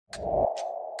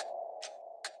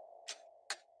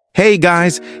Hey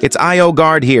guys, it's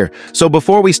IOGuard here. So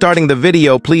before we starting the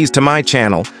video, please to my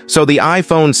channel. So the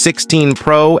iPhone 16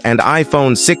 Pro and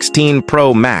iPhone 16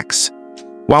 Pro Max.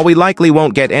 While we likely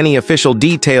won't get any official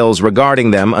details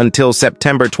regarding them until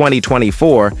September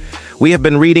 2024, we have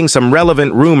been reading some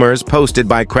relevant rumors posted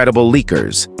by credible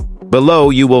leakers. Below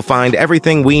you will find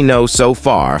everything we know so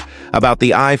far about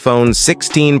the iPhone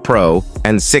 16 Pro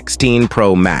and 16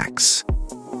 Pro Max.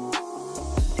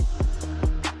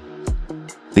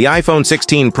 The iPhone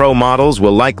 16 Pro models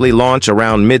will likely launch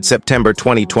around mid-September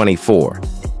 2024.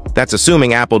 That's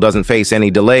assuming Apple doesn't face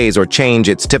any delays or change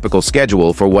its typical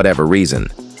schedule for whatever reason.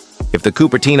 If the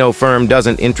Cupertino firm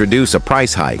doesn't introduce a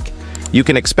price hike, you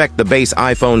can expect the base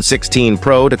iPhone 16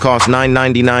 Pro to cost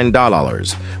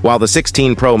 $999, while the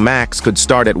 16 Pro Max could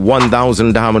start at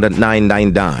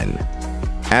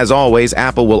 $1,999. As always,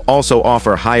 Apple will also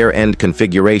offer higher-end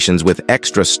configurations with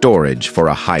extra storage for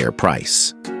a higher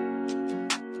price.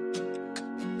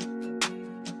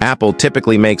 Apple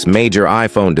typically makes major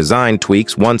iPhone design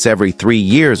tweaks once every 3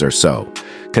 years or so.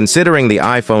 Considering the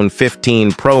iPhone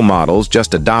 15 Pro models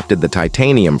just adopted the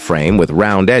titanium frame with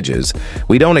round edges,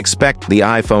 we don't expect the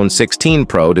iPhone 16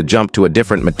 Pro to jump to a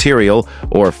different material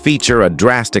or feature a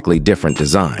drastically different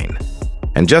design.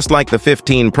 And just like the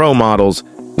 15 Pro models,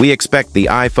 we expect the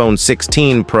iPhone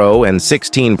 16 Pro and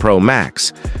 16 Pro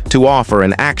Max to offer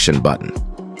an action button,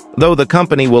 though the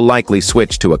company will likely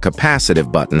switch to a capacitive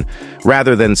button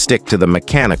rather than stick to the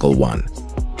mechanical one.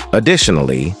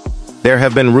 Additionally, there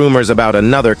have been rumors about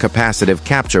another capacitive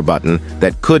capture button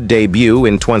that could debut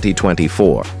in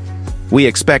 2024. We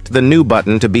expect the new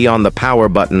button to be on the power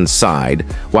button's side,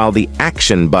 while the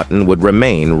action button would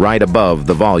remain right above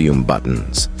the volume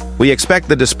buttons. We expect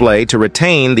the display to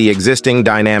retain the existing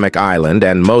dynamic island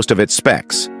and most of its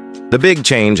specs. The big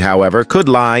change, however, could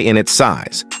lie in its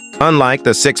size. Unlike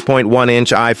the 6.1-inch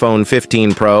iPhone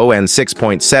 15 Pro and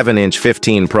 6.7-inch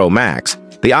 15 Pro Max,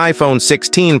 the iPhone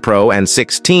 16 Pro and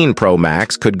 16 Pro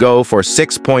Max could go for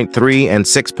 6.3 and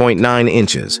 6.9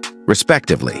 inches,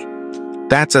 respectively.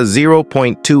 That's a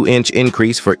 0.2-inch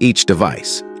increase for each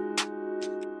device.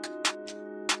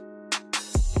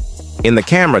 In the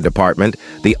camera department,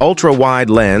 the ultra-wide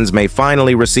lens may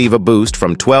finally receive a boost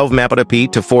from 12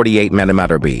 megapixel to 48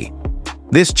 megapixel.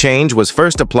 This change was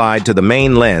first applied to the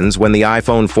main lens when the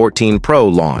iPhone 14 Pro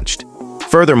launched.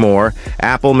 Furthermore,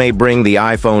 Apple may bring the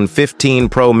iPhone 15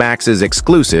 Pro Max's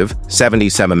exclusive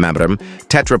 77 megapixel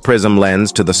tetraprism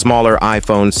lens to the smaller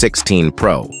iPhone 16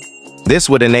 Pro. This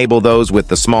would enable those with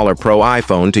the smaller Pro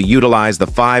iPhone to utilize the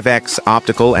 5x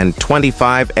optical and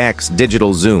 25x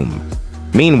digital zoom.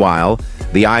 Meanwhile,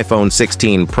 the iPhone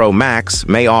 16 Pro Max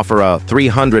may offer a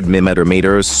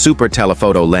 300mm super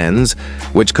telephoto lens,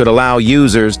 which could allow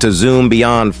users to zoom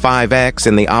beyond 5x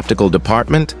in the optical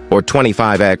department or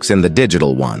 25x in the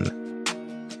digital one.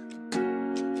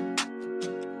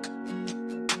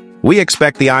 We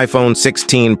expect the iPhone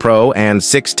 16 Pro and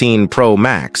 16 Pro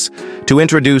Max to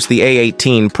introduce the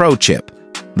A18 Pro chip,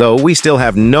 though we still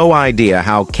have no idea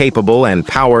how capable and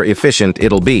power efficient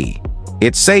it'll be.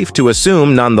 It's safe to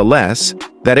assume, nonetheless,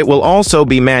 that it will also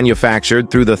be manufactured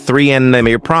through the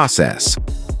 3nm process.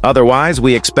 Otherwise,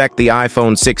 we expect the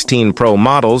iPhone 16 Pro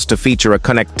models to feature a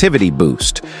connectivity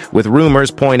boost, with rumors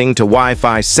pointing to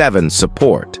Wi-Fi 7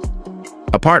 support.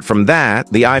 Apart from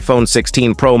that, the iPhone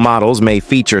 16 Pro models may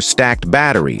feature stacked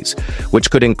batteries, which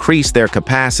could increase their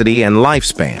capacity and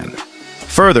lifespan.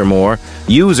 Furthermore,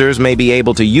 users may be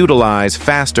able to utilize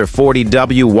faster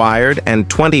 40W wired and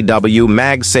 20W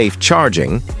MagSafe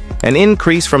charging, an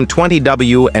increase from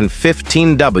 20W and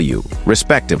 15W,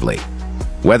 respectively.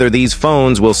 Whether these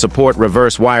phones will support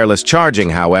reverse wireless charging,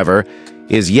 however,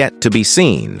 is yet to be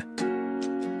seen.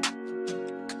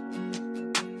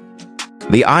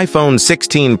 The iPhone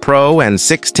 16 Pro and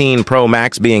 16 Pro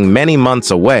Max being many months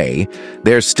away,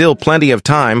 there's still plenty of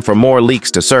time for more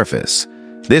leaks to surface.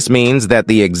 This means that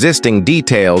the existing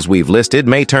details we've listed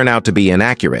may turn out to be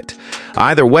inaccurate.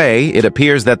 Either way, it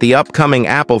appears that the upcoming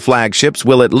Apple flagships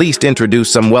will at least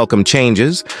introduce some welcome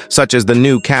changes, such as the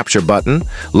new capture button,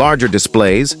 larger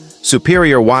displays,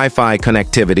 superior Wi-Fi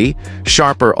connectivity,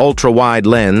 sharper ultra-wide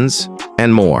lens,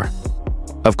 and more.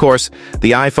 Of course,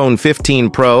 the iPhone 15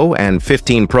 Pro and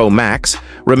 15 Pro Max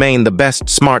remain the best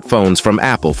smartphones from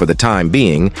Apple for the time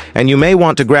being, and you may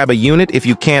want to grab a unit if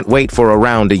you can't wait for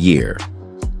around a year.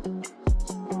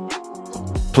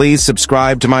 Please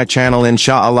subscribe to my channel,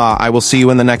 inshallah. I will see you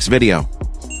in the next video.